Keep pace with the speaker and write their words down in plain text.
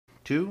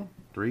2,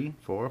 3,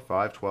 4,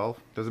 5,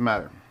 12. Doesn't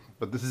matter.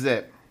 But this is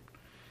it.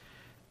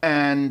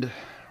 And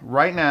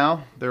right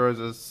now, there is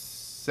a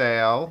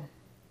sale.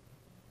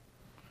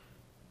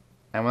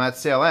 And when that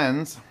sale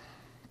ends,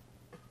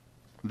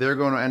 they're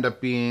going to end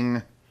up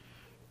being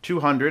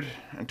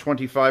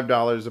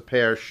 $225 a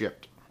pair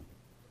shipped.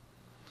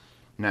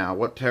 Now,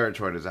 what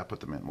territory does that put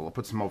them in? Well, it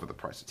puts them over the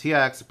price of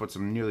TX. It puts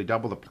them nearly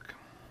double the...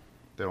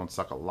 They don't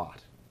suck a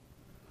lot.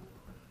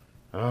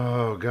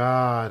 Oh,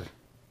 God.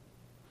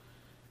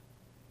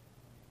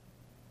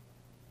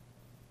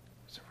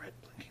 There's a red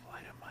blinking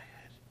light on my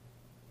head.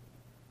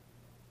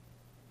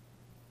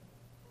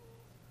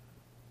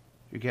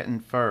 You're getting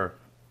fur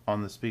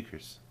on the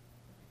speakers.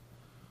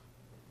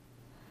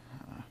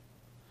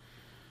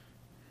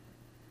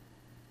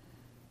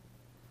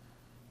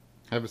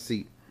 Have a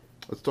seat.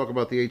 Let's talk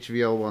about the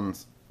HVL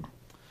ones.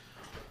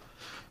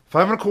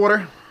 5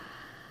 1/4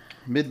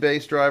 mid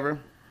bass driver.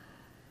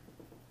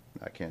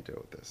 I can't deal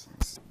with this.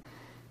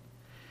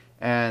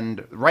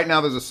 And right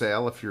now there's a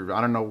sale. If you're, I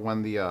don't know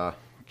when the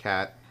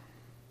Cat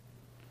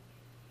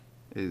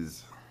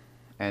is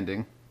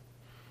ending.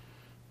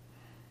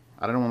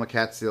 I don't know when the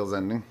Cat sale's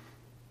ending.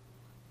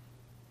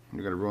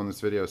 You're gonna ruin this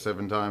video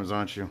 7 times,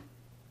 aren't you?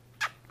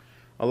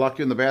 I'll lock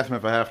you in the bathroom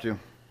if I have to.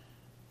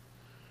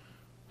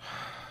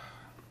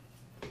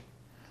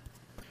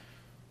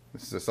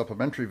 This is a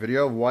supplementary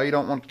video of why you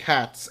don't want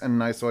cats and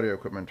nice audio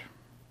equipment.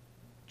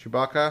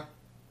 Chewbacca,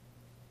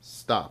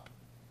 stop.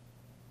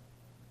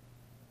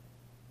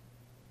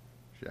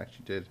 She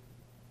actually did.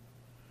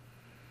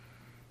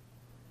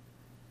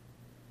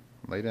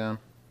 Lay down.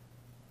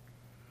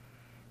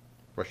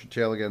 Brush your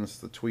tail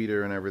against the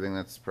tweeter and everything.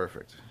 That's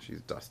perfect.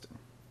 She's dusting.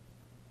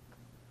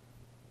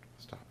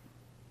 Stop.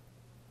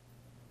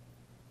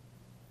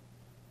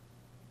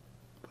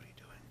 What are you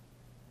doing?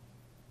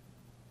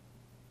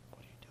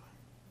 What are you doing?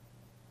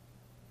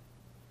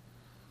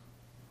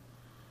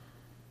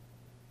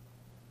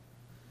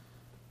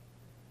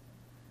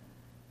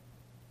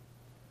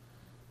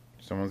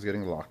 Someone's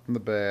getting locked in the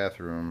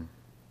bathroom.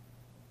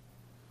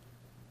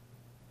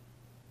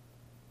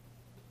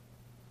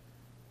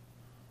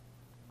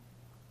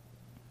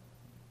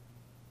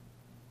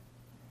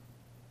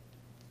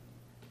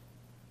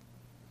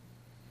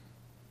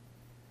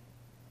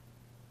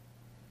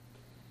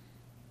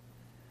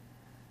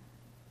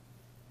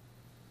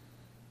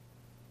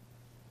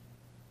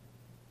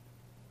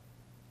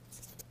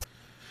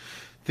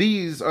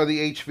 These are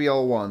the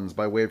HVL ones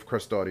by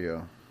Wavecrest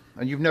Audio,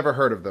 and you've never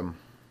heard of them.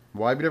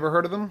 Why have you never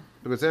heard of them?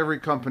 Because every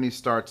company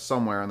starts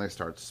somewhere and they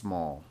start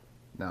small.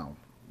 Now,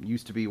 it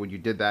used to be when you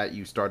did that,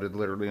 you started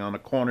literally on a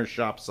corner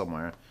shop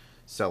somewhere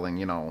selling,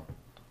 you know,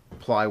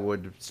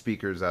 plywood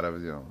speakers out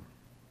of, you know,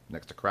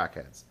 next to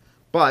crackheads.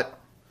 But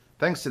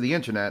thanks to the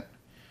internet,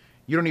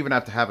 you don't even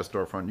have to have a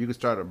storefront. You can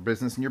start a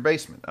business in your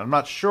basement. I'm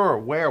not sure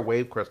where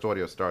Wavecrest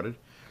Audio started.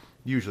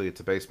 Usually it's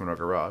a basement or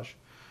garage.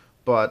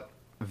 But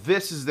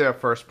this is their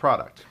first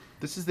product.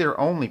 This is their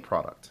only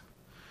product.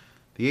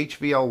 The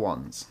HVL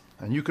ones.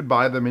 And you could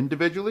buy them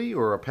individually,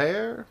 or a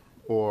pair,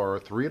 or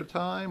 3 at a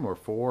time, or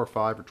 4, or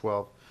 5, or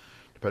 12,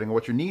 depending on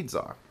what your needs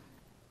are.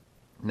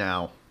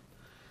 Now,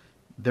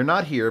 they're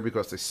not here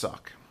because they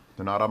suck.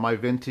 They're not on my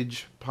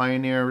vintage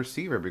Pioneer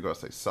receiver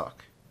because they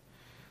suck.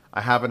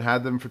 I haven't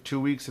had them for 2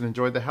 weeks and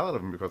enjoyed the hell out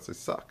of them because they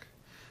suck.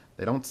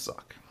 They don't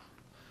suck.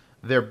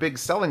 Their big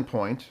selling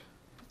point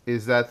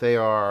is that they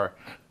are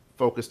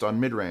focused on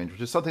mid-range, which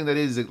is something that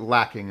is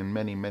lacking in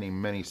many, many,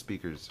 many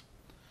speakers.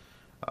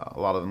 A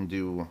lot of them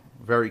do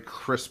very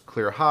crisp,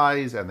 clear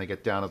highs, and they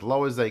get down as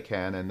low as they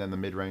can, and then the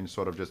mid-range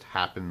sort of just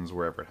happens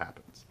wherever it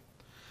happens.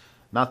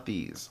 Not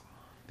these.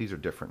 These are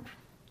different.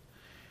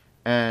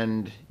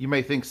 And you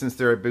may think, since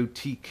they're a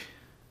boutique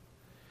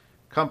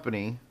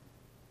company,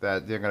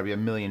 that they're going to be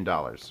 $1 million.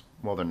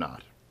 Well, they're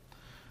not.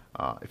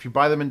 If you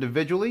buy them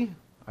individually,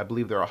 I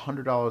believe they're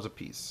 $100 a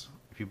piece.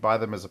 If you buy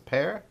them as a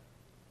pair,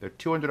 they're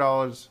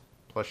 $200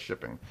 plus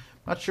shipping.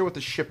 Not sure what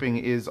the shipping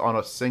is on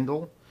a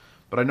single,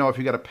 but I know if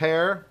you got a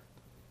pair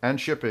and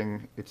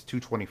shipping, it's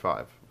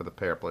 $225 for the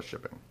pair plus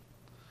shipping.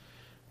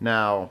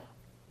 Now,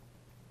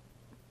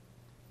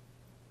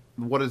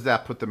 what does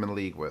that put them in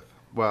league with?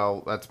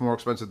 Well, that's more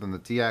expensive than the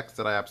TX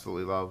that I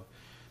absolutely love.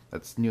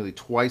 That's nearly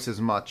twice as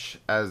much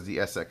as the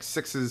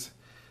SX6s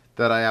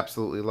that I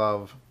absolutely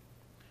love.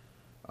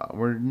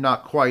 We're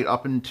not quite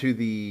up into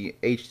the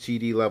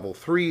HTD level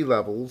 3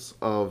 levels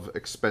of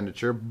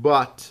expenditure,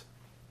 but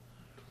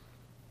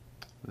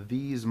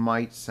these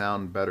might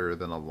sound better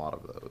than a lot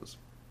of those.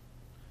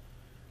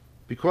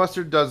 Because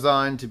they're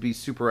designed to be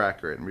super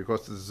accurate, and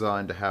because they're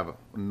designed to have a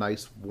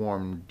nice,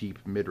 warm, deep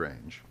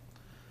mid-range,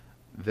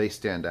 they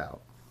stand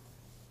out.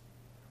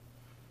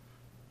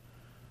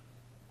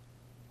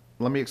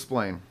 Let me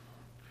explain.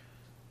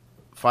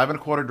 5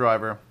 1/4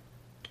 driver,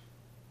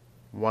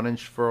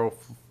 1-inch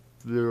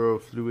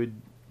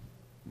fluid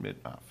mid.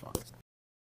 Ah, fuck.